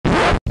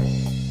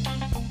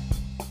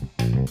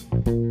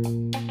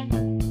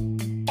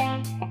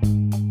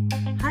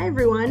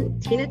everyone,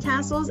 Tina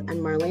Tassels and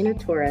Marlena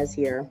Torres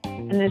here.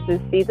 And this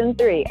is season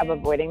 3 of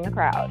Avoiding the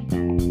Crowd.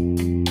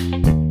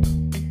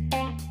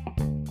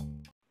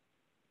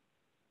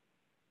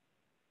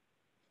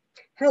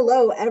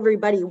 Hello,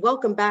 everybody.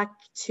 Welcome back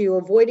to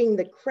Avoiding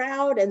the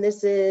Crowd. And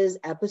this is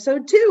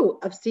episode 2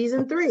 of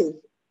season 3.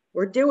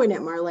 We're doing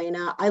it,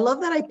 Marlena. I love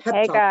that I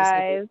pep talk. Hey,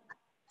 guys.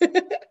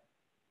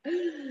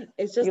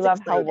 It's just you love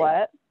exciting. How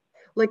what?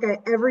 Like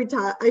every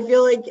time, I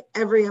feel like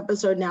every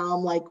episode now,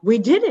 I'm like, we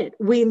did it.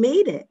 We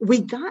made it. We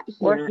got here.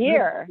 We're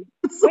here.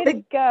 Way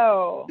to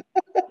go.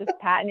 Just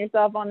patting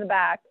yourself on the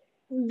back.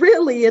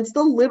 Really, it's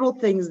the little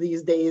things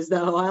these days,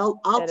 though.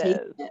 I'll take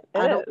it.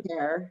 I don't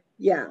care.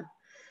 Yeah.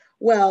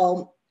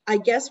 Well, I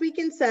guess we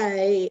can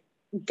say,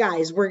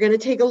 guys, we're going to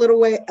take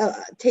away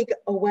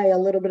a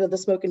little bit of the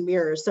smoke and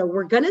mirrors. So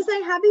we're going to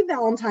say Happy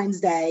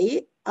Valentine's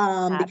Day.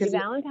 Happy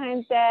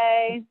Valentine's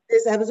Day.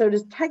 This episode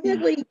is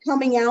technically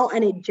coming out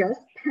and it just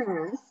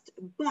passed,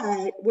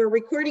 but we're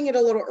recording it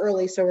a little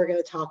early. So we're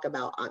going to talk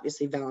about,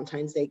 obviously,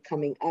 Valentine's Day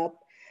coming up.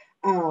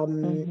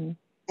 And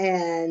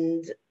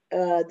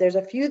there's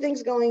a few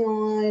things going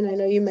on. I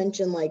know you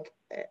mentioned, like,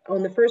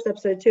 on the first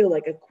episode too,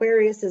 like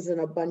Aquarius is in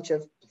a bunch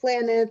of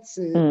planets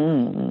and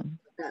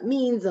what that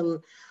means, and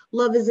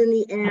love is in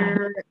the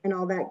air and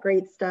all that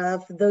great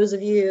stuff. Those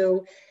of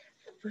you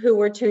who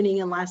were tuning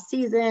in last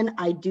season,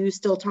 I do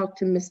still talk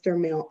to Mr.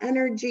 Male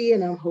Energy,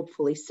 and I'm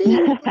hopefully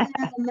seeing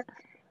him.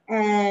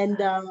 And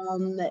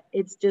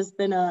it's just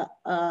been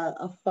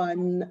a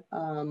fun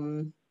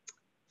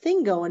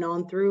thing going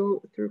on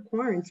through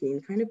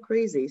quarantine. Kind of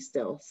crazy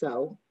still.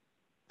 So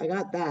I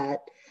got that.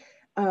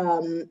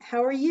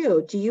 How are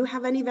you? Do you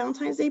have any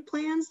Valentine's Day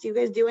plans? Do you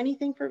guys do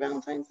anything for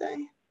Valentine's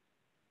Day?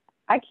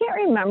 I can't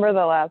remember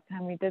the last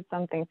time we did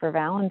something for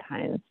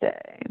Valentine's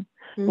Day.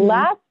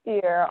 Last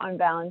year on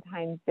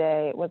Valentine's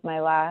Day was my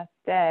last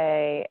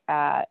day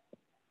at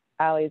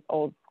Allie's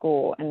old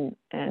school in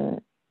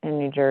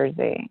New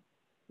Jersey.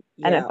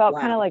 Yeah, and it felt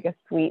kind of like a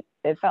sweet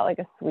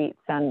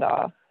send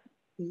off.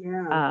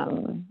 Yeah.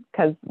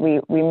 Because we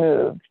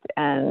moved,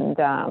 and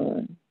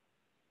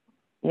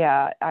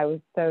yeah, I was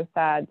so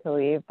sad to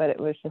leave, but it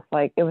was just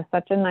like, it was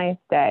such a nice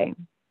day.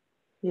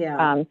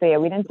 Yeah. So yeah,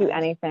 we didn't do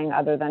anything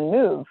other than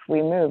move.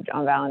 We moved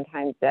on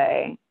Valentine's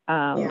Day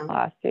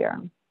last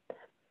year,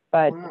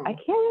 but I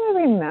can't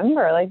really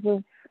remember. Like,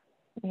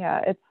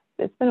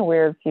 it's been a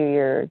weird few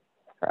years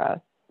for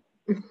us.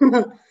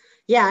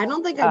 Yeah, I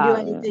don't think I do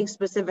anything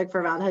specific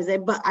for Valentine's Day,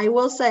 but I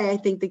will say I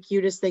think the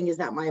cutest thing is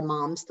that my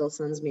mom still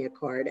sends me a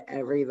card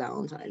every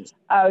Valentine's Day.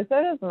 Oh,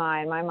 so does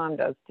mine. My mom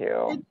does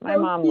too. It's my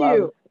so mom cute.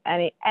 Loves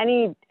any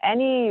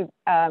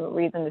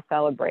reason to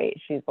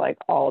celebrate. She's like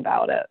all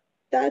about it.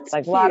 That's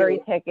like cute. Lottery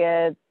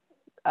tickets,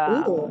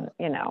 et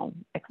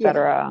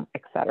cetera,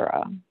 et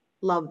cetera.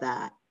 Love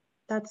that.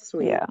 That's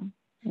sweet. Yeah.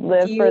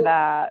 Live for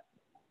that.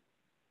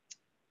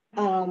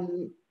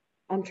 I'm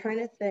trying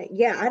to think.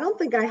 Yeah, I don't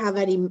think I have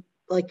any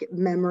like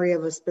memory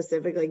of a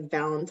specific like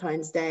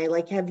Valentine's Day.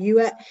 Like, have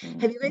you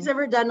guys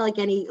ever done like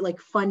any like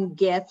fun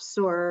gifts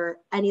or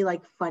any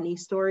like funny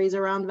stories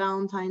around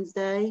Valentine's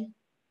Day?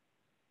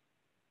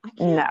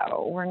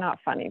 No, we're not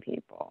funny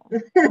people.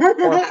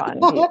 We're fun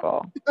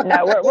people.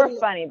 No, we're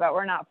funny, but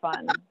we're not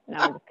fun. No,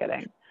 I'm just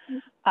kidding.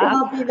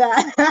 I'll be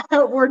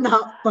that. We're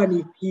not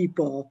funny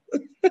people.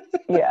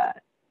 Yeah.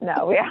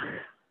 No, we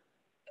are.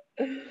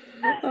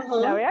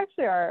 No, we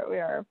actually are. We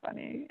are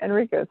funny.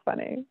 Enrico's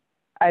funny.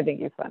 I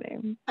think he's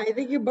funny. I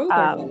think you both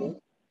are funny.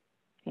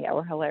 Yeah,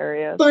 we're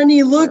hilarious.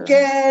 Funny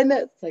looking.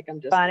 It's like I'm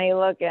just funny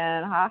looking.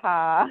 Ha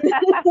ha.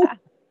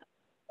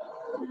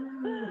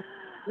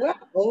 Wow,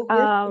 you're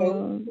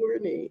so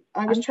corny.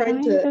 I was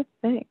trying to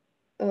think.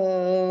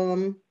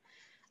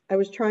 I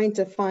was trying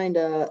to find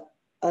a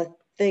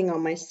thing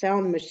on my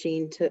sound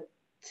machine to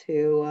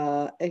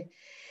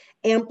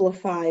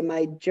amplify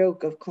my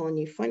joke of calling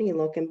you funny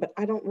looking, but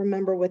I don't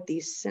remember what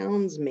these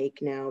sounds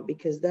make now,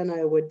 because then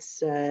I would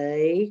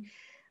say,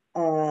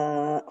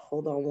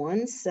 hold on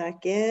one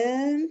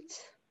second.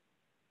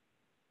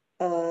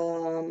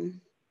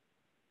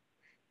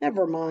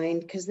 Never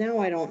mind, because now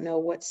I don't know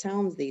what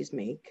sounds these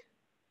make.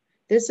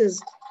 This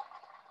is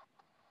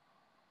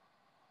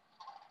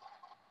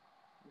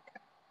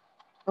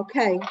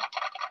okay.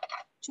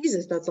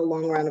 Jesus, that's a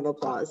long round of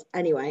applause.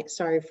 Anyway,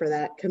 sorry for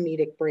that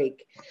comedic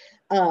break.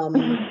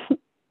 Yeah,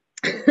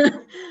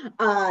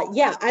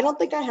 I don't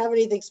think I have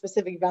anything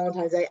specific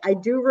Valentine's Day. I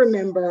do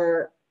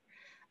remember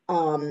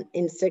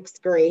in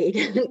 6th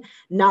grade,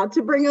 not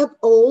to bring up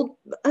old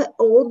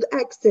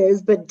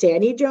exes, but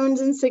Danny Jones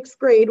in 6th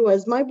grade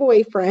was my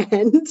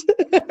boyfriend.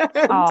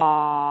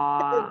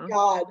 Aww.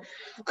 God,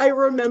 I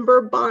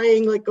remember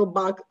buying like a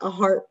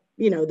heart,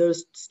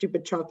 those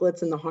stupid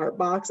chocolates in the heart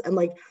box, and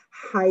like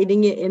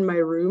hiding it in my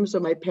room so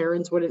my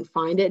parents wouldn't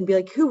find it and be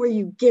like, who are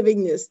you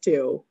giving this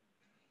to?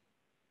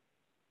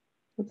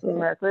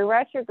 Mercury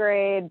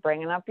retrograde,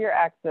 bringing up your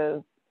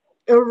exes.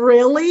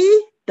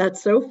 Really?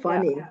 That's so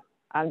funny. Yeah.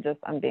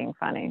 I'm being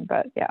funny,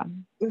 but yeah.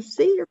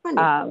 See, you're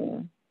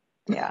funny.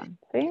 Yeah.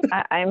 See,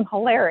 I'm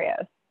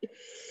hilarious.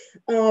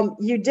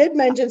 You did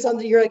mention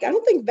something. You're like, I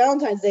don't think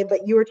Valentine's Day,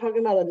 but you were talking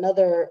about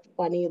another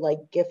funny like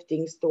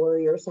gifting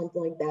story or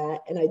something like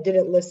that, and I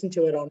didn't listen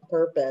to it on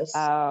purpose.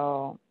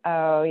 Oh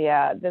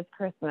yeah. This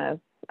Christmas,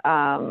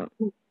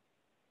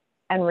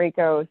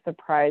 Enrico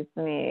surprised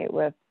me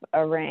with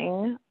a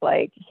ring.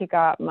 Like he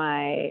got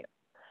my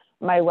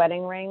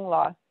wedding ring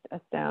lost a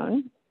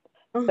stone.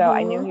 So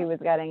I knew he was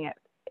getting it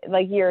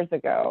like years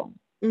ago.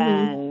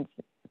 And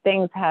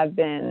things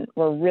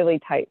were really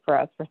tight for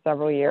us for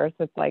several years.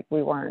 It's like we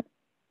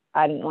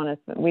didn't want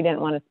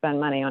to spend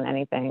money on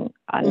anything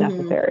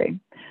unnecessary.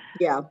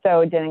 Yeah.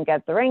 So didn't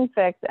get the ring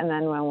fixed. And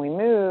then when we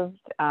moved,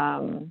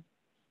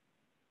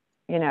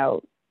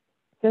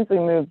 since we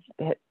moved,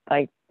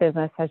 like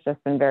business has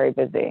just been very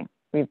busy.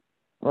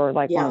 We're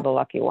like one of the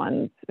lucky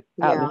ones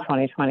out in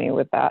 2020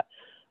 with that.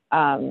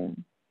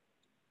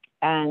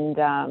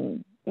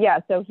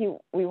 So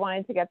we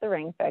wanted to get the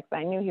ring fixed.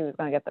 I knew he was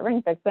going to get the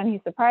ring fixed. Then he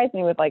surprised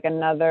me with like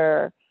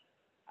another,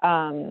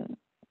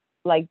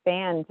 like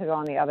band to go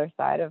on the other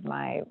side of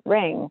my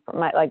ring,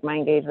 my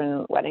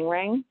engagement wedding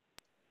ring.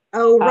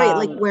 Oh, right.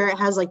 Like where it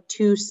has like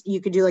two, you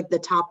could do like the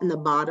top and the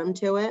bottom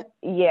to it.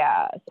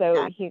 Yeah.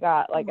 So he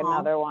got like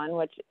another one,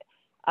 which,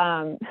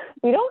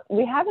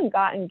 we haven't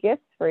gotten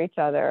gifts for each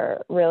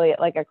other really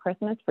like at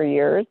Christmas for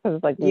years. Cause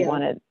like we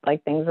wanted,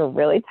 like things were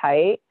really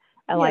tight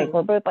and like,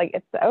 we're both like,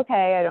 it's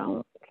okay. I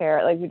don't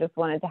care. Like we just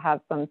wanted to have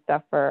some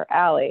stuff for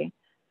Allie.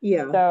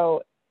 Yeah.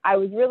 So I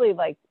was really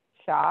like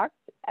shocked.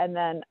 And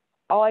then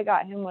all I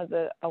got him was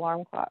an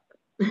alarm clock.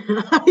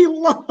 I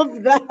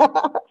love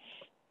that.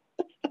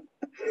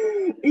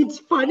 It's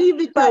funny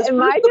because in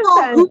my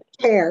defense, who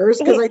cares?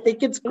 Because I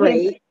think it's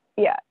great.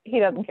 He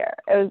doesn't care.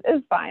 It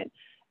was fine.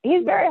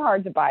 He's very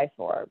hard to buy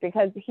for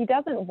because he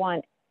doesn't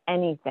want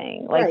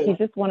anything. Like he's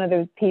just one of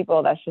those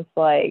people that's just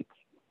like,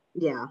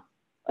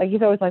 like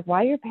he's always like,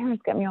 why do your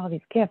parents get me all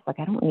these gifts? Like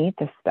I don't need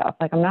this stuff.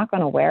 Like I'm not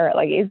gonna wear it.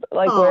 Like he's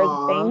like wears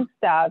the same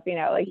stuff,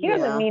 like he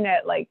doesn't mean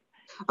it like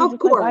of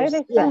course. Like, why do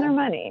they spend their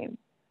money?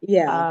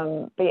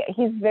 Yeah. But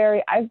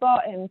I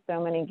bought him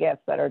so many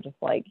gifts that are just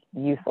like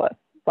useless.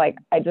 Like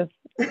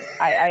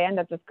I end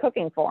up just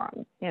cooking for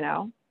him,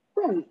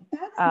 Right.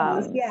 That's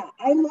nice. Yeah.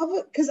 I love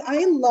it because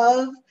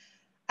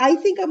I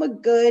think I'm a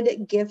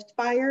good gift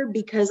buyer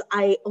because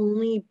I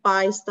only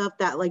buy stuff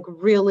that like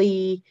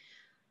really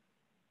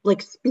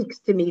like speaks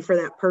to me for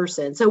that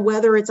person. So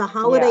whether it's a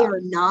holiday or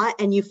not,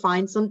 and you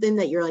find something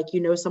that you're like,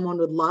 someone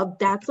would love,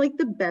 that's like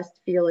the best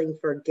feeling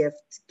for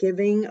gift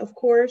giving, of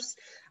course.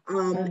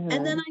 And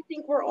then I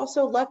think we're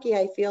also lucky.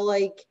 I feel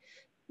like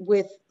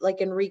with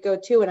like Enrico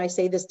too, and I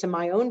say this to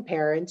my own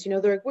parents,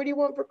 they're like, what do you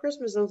want for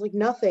Christmas? I was like,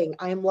 nothing.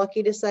 I am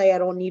lucky to say I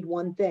don't need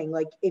one thing.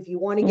 Like if you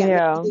want to get me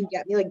anything,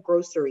 get me like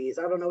groceries.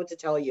 I don't know what to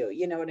tell you.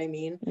 You know what I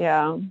mean?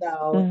 Yeah.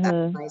 So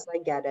that's nice. I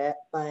get it.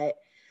 But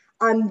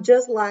I'm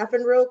just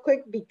laughing real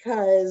quick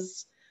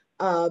because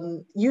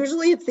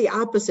usually it's the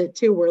opposite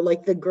too, where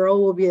like the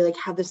girl will be like,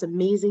 have this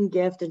amazing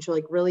gift and she'll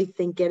like really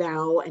think it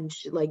out and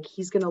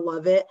he's going to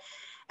love it.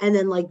 And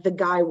then like the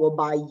guy will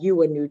buy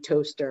you a new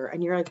toaster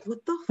and you're like,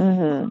 what the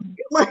fuck?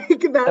 Like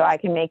that. So I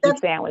can make you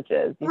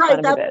sandwiches. You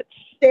right. That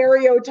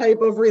stereotype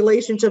of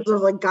relationships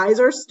of like guys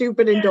are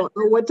stupid and don't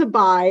know what to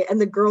buy. And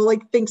the girl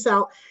like thinks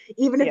out,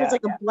 even if it's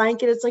like a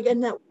blanket, it's like,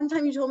 and that one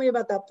time you told me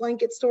about that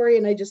blanket story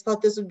and I just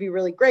thought this would be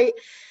really great.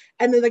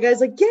 And then the guy's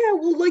like, yeah,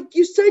 well, like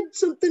you said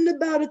something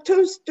about a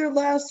toaster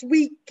last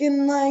week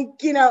and like,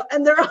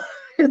 and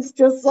it's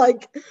just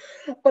like,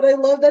 but I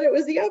love that it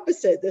was the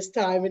opposite this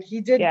time and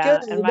he did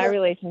good. In my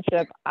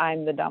relationship,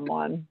 I'm the dumb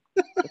one.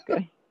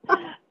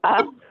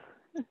 I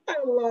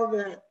love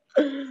it.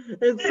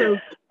 It's so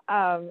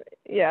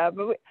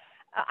but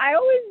I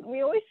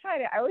always try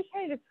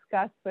to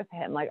discuss with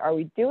him, like, are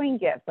we doing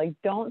gifts? Like,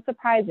 don't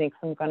surprise me because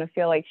I'm going to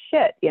feel like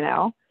shit,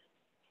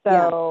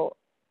 So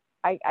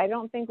I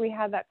don't think we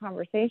had that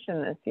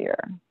conversation this year.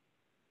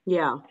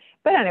 Yeah.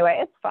 But anyway,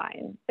 it's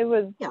fine. It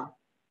was,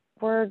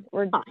 we're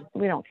fine.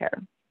 We don't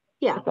care.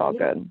 Yeah. It's all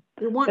good.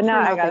 But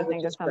now I got to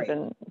think of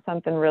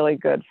something really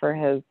good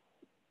for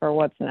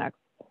what's next.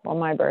 Well,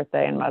 my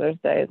birthday and Mother's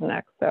Day is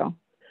next. So,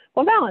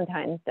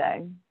 Valentine's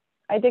Day.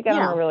 I did get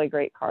him a really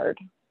great card.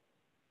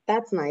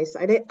 That's nice.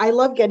 I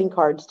love getting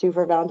cards too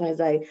for Valentine's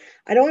Day.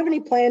 I don't have any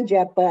plans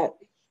yet, but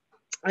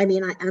I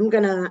mean, I am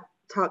going to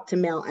talk to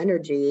Male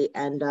Energy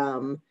and,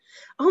 oh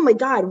my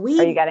God, Are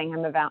you getting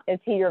him is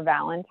he your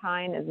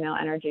Valentine? Is Male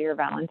Energy your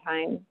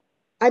Valentine?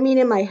 I mean,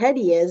 in my head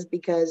he is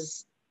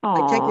because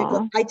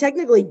I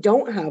technically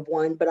don't have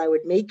one, but I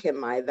would make him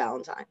my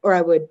Valentine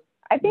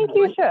I think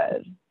you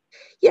should.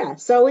 Yeah.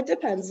 So it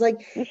depends.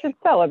 Like you should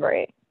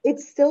celebrate.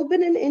 It's still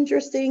been an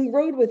interesting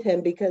road with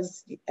him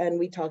because, and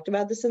we talked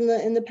about this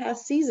in the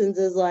past seasons,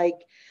 is like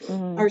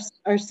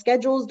our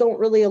schedules don't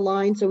really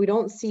align. So we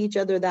don't see each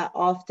other that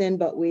often,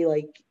 but we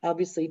like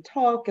obviously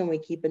talk and we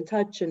keep in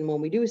touch. And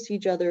when we do see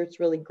each other, it's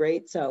really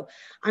great. So,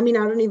 I mean,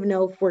 I don't even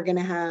know if we're going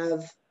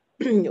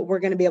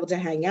to be able to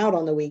hang out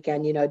on the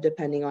weekend,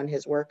 depending on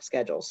his work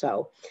schedule.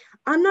 So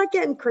I'm not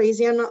getting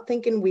crazy. I'm not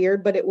thinking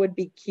weird, but it would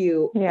be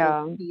cute.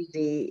 Yeah. And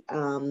easy,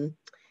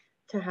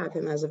 to have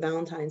him as a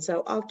Valentine.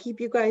 So I'll keep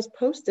you guys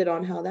posted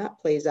on how that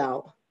plays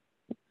out.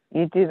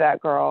 You do that,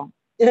 girl.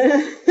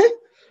 I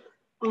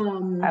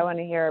want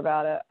to hear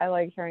about it. I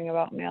like hearing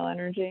about male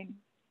energy.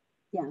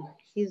 Yeah,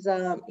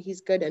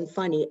 he's good and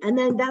funny. And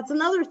then that's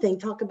another thing.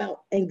 Talk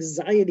about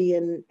anxiety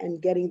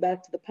and getting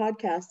back to the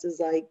podcast is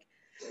like,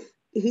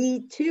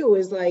 he too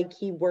is like,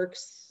 he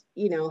works,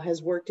 you know,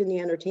 has worked in the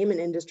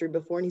entertainment industry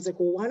before. And he's like,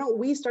 well, why don't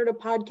we start a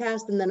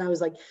podcast? And then I was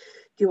like,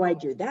 do I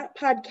do that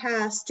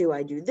podcast? Do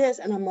I do this?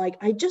 And I'm like,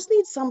 I just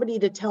need somebody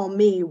to tell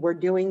me we're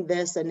doing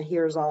this. And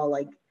here's all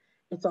like,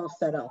 it's all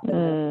set up.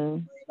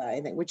 And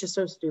I think, which is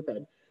so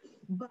stupid.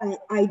 But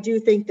I do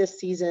think this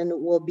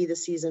season will be the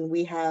season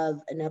we have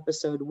an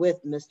episode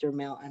with Mr.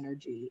 Male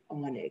Energy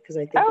on it. Because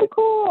I think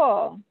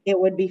cool. It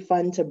would be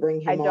fun to bring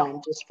him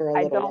on just for a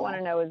little while. I don't want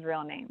to know his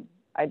real name.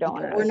 I don't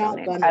want to know his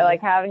real name. I like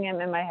having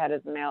him in my head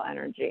as Male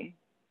Energy.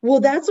 Well,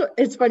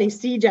 it's funny.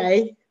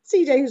 CJ,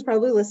 who's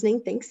probably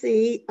listening, thanks,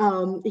 C.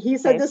 He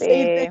said the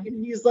same thing.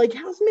 And he's like,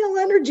 how's Male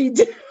Energy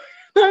doing?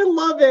 I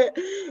love it.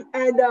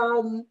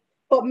 And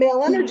but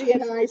Male Energy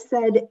and I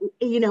said,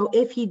 you know,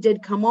 if he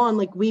did come on,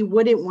 like, we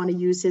wouldn't want to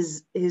use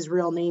his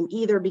real name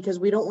either, because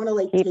we don't want to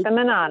like keep them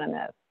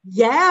anonymous.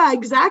 Yeah,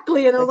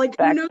 exactly. And I'm like,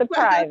 who knows what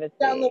happens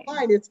down the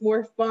line? It's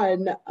more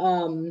fun.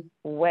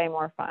 Way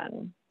more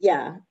fun.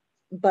 Yeah.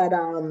 But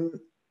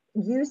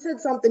you said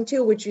something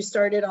too, which you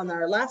started on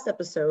our last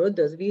episode.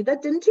 Those of you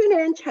that didn't tune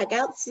in, check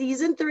out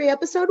season 3,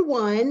 episode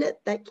 1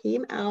 that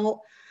came out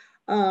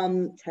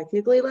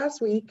technically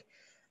last week.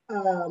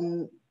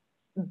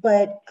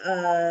 But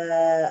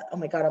oh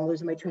my God, I'm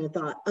losing my train of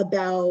thought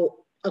about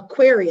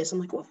Aquarius. I'm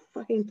like, what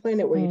fucking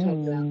planet were you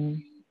talking about?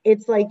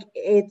 It's like,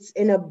 it's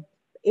in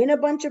a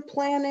bunch of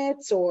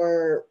planets,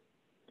 or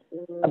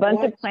a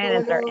bunch of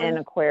planets are in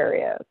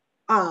Aquarius.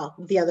 Oh,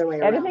 the other way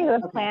around. Everything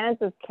with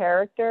planets is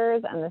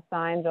characters, and the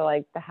signs are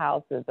like the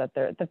houses that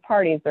the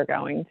parties they're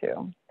going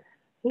to.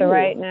 So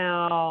right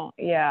now,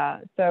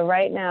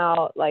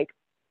 like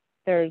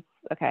there's,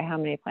 how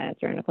many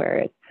planets are in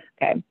Aquarius?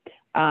 Okay.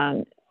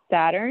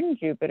 Saturn,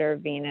 Jupiter,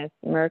 Venus,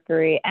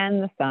 Mercury,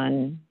 and the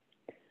Sun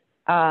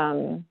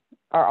are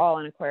all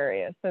in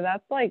Aquarius. So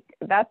that's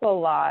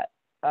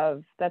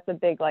a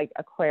big like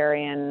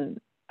Aquarian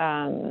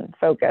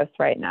focus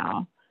right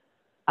now.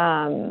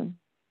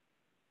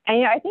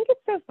 And I think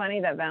it's so funny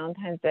that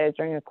Valentine's Day is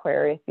during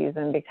Aquarius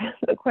season, because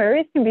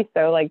Aquarius can be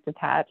so like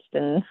detached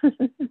and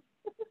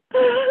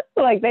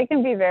like they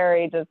can be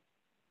very just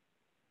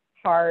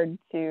hard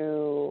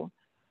to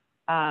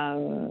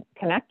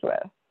connect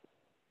with.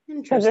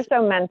 Because they're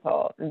so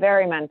mental,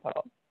 very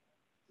mental.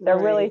 They're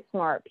really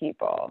smart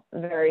people,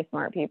 very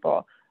smart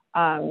people.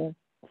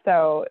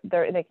 So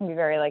they can be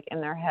very like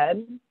in their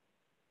head.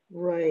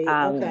 Right.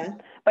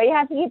 But you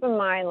have to keep in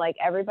mind, like,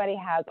 everybody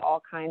has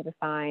all kinds of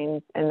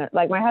signs, and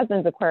like my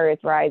husband's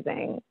Aquarius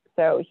rising,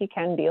 so he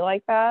can be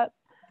like that.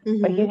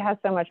 But he has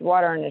so much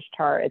water in his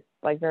chart, it's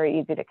like very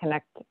easy to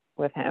connect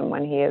with him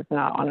when he is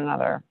not on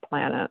another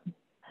planet.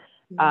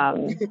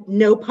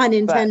 No pun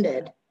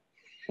intended.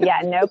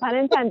 Yeah, no pun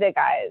intended,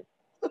 guys.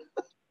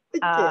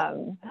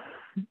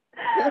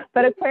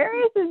 But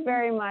Aquarius is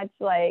very much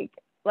like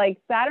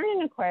Saturn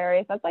in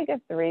Aquarius. That's like a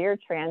 3-year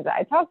transit.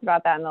 I talked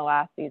about that in the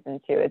last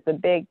season too. It's a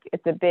big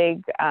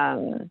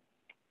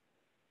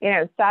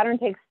Saturn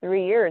takes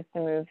 3 years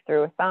to move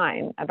through a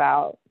sign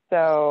about.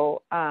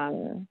 So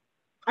I'm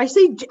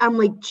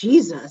like,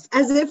 Jesus,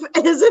 as if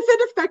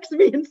it affects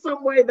me in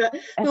some way, that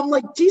I'm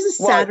like, Jesus,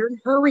 Saturn,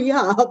 hurry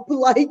up.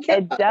 Like,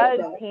 it does,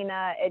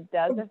 Tina, it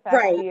does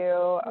affect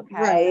you. Okay.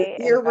 Right.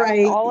 You're right.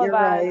 You're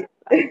right.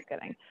 I'm just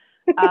kidding.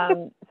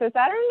 So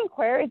Saturn in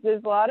Aquarius,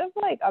 there's a lot of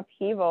like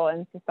upheaval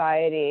in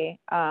society,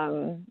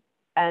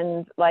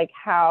 and like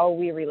how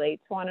we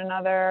relate to one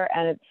another.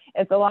 And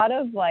it's a lot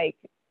of like,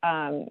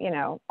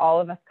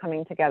 all of us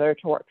coming together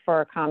to work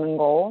for a common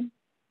goal.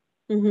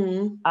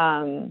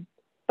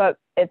 But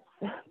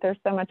there's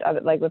so much of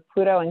it, like with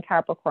Pluto and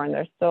Capricorn,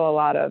 there's still a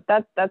lot of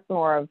that's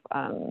more of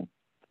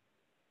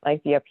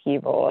like the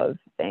upheaval of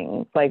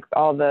things, like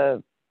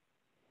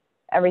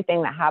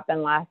everything that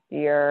happened last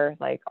year,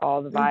 like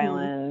all the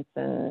violence,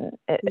 and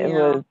it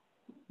was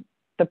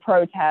the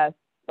protests,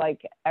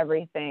 like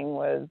everything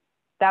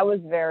that was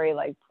very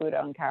like Pluto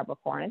and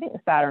Capricorn. I think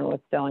Saturn was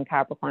still in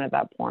Capricorn at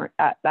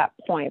that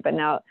point, but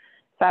now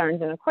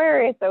Saturn's in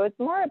Aquarius, so it's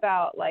more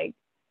about like,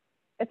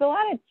 it's a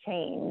lot of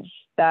change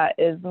that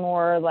is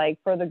more like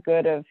for the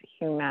good of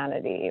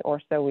humanity,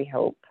 or so we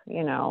hope,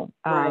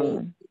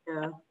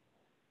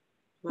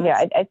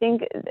 Right. I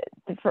think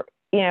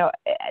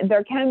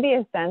there can be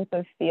a sense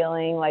of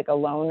feeling like a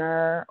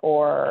loner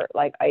or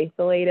like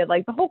isolated.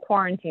 Like the whole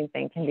quarantine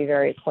thing can be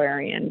very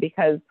Aquarian,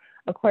 because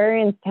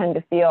Aquarians tend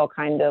to feel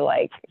kind of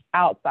like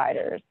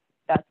outsiders.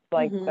 That's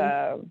like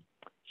the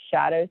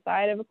shadow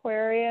side of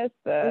Aquarius.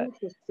 The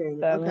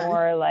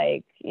more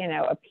like,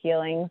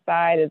 appealing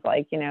side is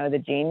like,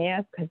 the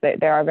genius, because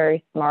they are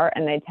very smart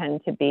and they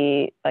tend to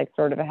be like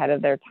sort of ahead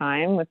of their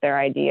time with their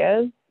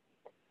ideas.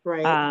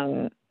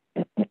 Right.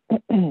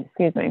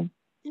 Excuse me.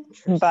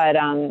 But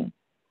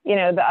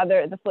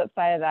the flip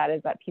side of that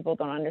is that people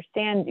don't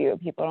understand you.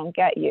 People don't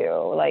get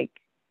you. Like,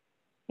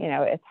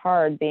 it's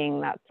hard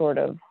being that sort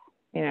of,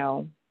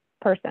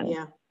 person.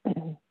 Yeah.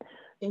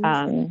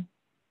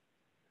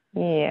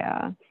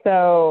 Yeah.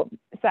 So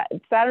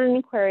Saturn in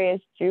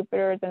Aquarius,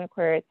 Jupiter is in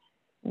Aquarius,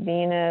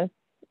 Venus,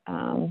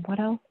 what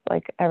else?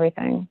 Like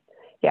everything.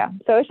 Yeah.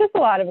 So it's just a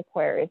lot of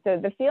Aquarius. So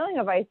the feeling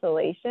of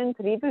isolation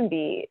could even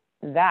be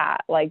that,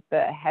 like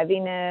the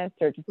heaviness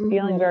or just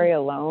feeling very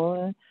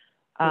alone.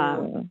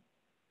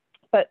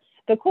 But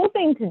the cool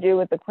thing to do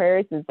with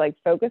Aquarius is like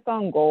focus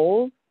on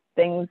goals,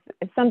 things,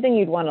 it's something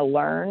you'd want to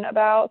learn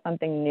about,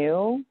 something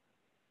new.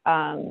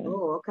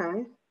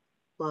 Okay.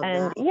 Love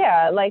and that.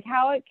 Yeah, like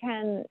how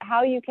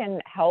you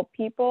can help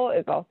people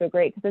is also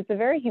great because it's a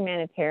very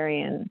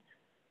humanitarian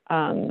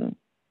sign.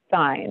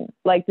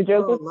 Like the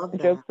joke with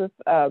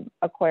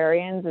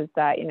Aquarians is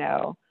that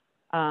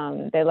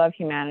they love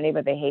humanity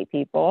but they hate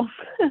people.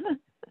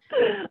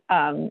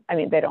 I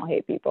mean, they don't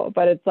hate people,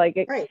 but it's like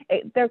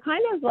they're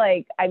kind of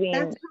like, I mean,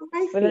 that's how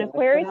I with feel, an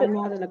Aquarius, but I'm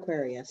not an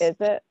Aquarius. Is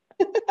it?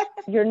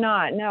 You're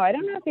not? No, I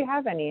don't know if you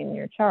have any in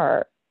your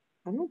chart.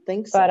 I don't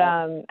think so. But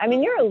I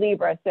mean, you're a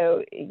Libra,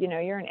 so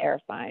you're an air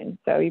sign,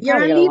 so you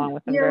probably get along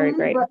with them very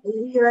great.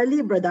 You're a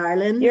Libra,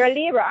 darling. You're a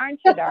Libra, aren't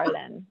you,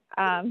 darling?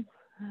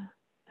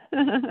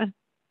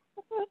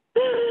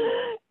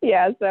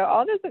 Yeah. So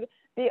all the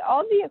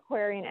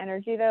Aquarian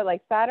energy though,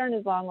 like Saturn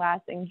is long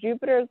lasting,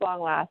 Jupiter is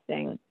long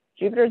lasting.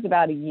 Jupiter is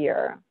about a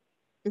year.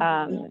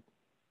 But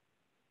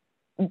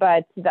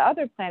the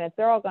other planets,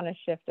 they're all going to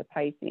shift to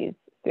Pisces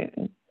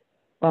soon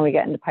when we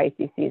get into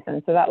Pisces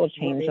season. So that will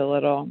change a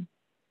little.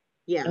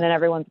 Yeah. And then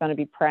everyone's going to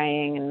be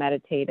praying and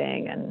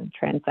meditating and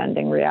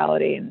transcending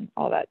reality and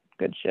all that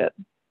good shit.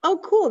 Oh,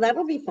 cool.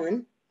 That'll be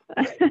fun.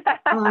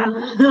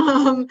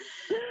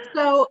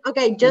 So,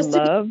 okay, just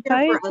to be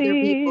clear for other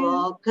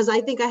people, because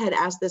I think I had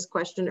asked this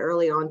question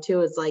early on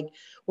too. It's like,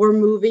 we're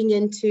moving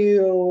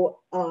into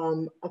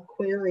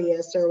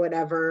Aquarius or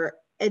whatever.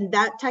 And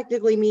that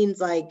technically means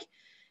like,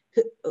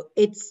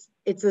 it's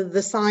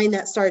the sign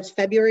that starts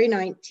February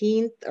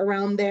 19th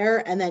around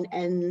there and then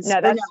ends.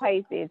 No, that's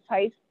Pisces.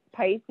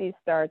 Pisces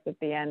starts at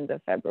the end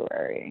of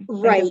February.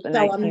 Right. The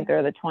 19th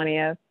or the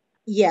 20th.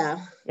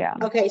 Yeah. Yeah.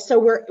 Okay. So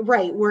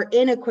we're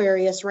in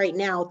Aquarius right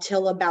now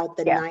till about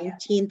the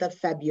 19th of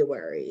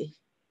February.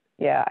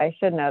 Yeah, I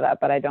should know that,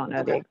 but I don't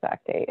know the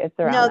exact date. It's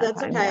around No, that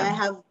that's time, okay.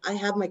 yeah. I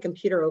have my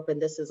computer open.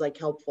 This is like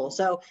helpful.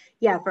 So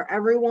yeah, for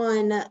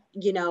everyone,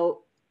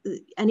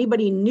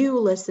 anybody new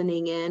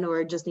listening in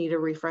or just need a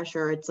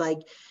refresher, it's like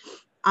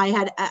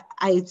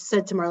I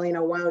said to Marlene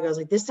a while ago, I was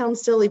like, this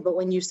sounds silly, but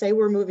when you say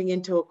we're moving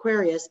into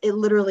Aquarius, it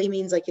literally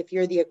means like if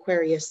you're the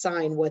Aquarius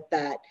sign, what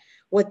that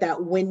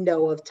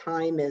window of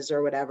time is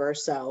or whatever.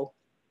 So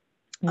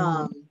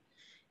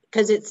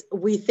because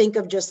we think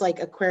of just like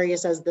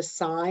Aquarius as the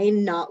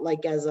sign, not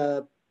like as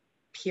a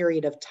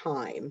period of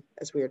time,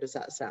 as weird as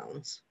that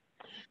sounds.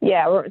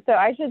 Yeah, so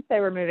I should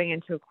say we're moving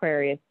into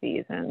Aquarius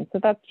season. So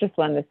that's just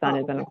when the sun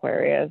is in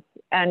Aquarius.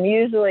 And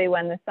usually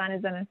when the sun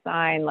is in a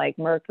sign, like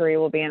Mercury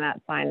will be in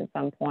that sign at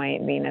some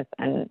point, Venus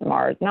and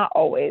Mars. Not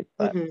always,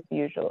 but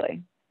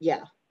usually.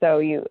 Yeah. So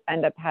you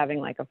end up having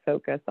like a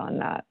focus on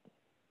that.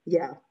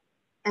 Yeah.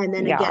 And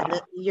then again,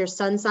 your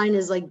sun sign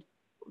is like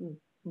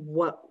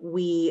what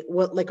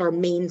like our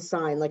main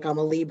sign. Like I'm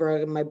a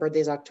Libra, my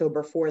birthday is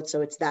October 4th.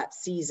 So it's that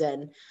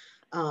season.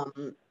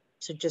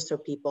 So just so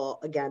people,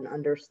 again,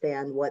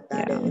 understand what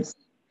that is.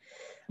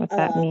 What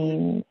that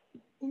means.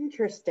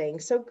 Interesting.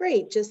 So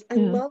great. Just, I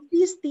love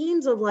these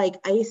themes of like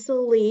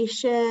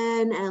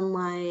isolation and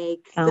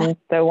like.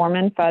 So warm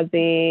and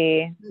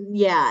fuzzy.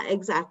 Yeah,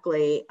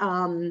 exactly.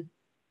 But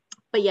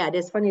yeah, it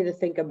is funny to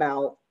think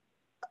about.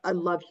 I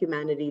love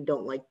humanity,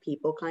 don't like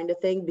people kind of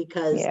thing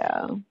because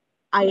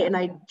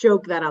I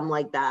joke that I'm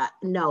like that.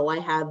 No, I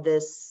have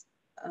this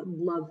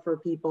love for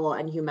people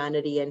and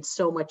humanity and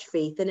so much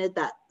faith in it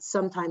that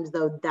sometimes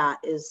though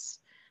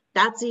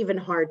that's even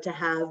hard to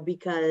have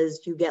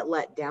because you get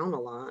let down a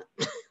lot.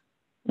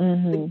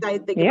 I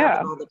think about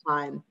it all the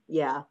time.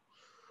 Yeah.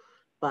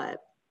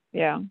 But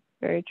yeah,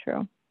 very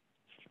true.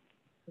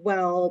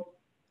 Well,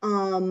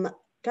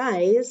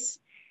 guys,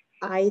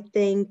 I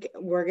think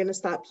we're gonna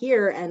stop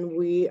here and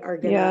we are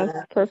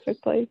gonna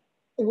perfectly.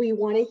 We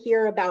want to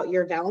hear about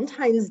your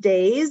Valentine's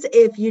days.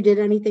 If you did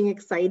anything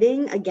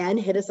exciting, again,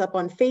 hit us up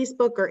on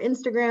Facebook or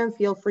Instagram.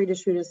 Feel free to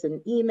shoot us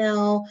an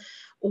email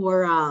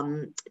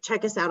or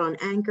check us out on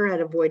Anchor at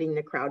Avoiding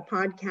the Crowd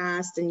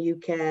Podcast. And you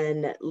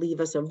can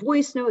leave us a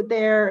voice note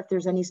there. If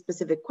there's any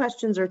specific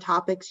questions or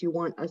topics you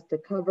want us to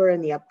cover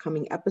in the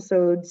upcoming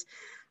episodes,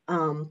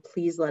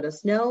 please let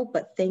us know.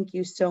 But thank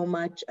you so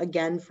much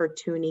again for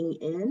tuning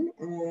in,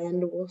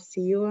 and we'll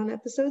see you on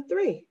episode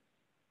 3.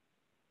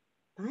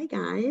 Bye,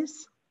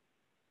 guys.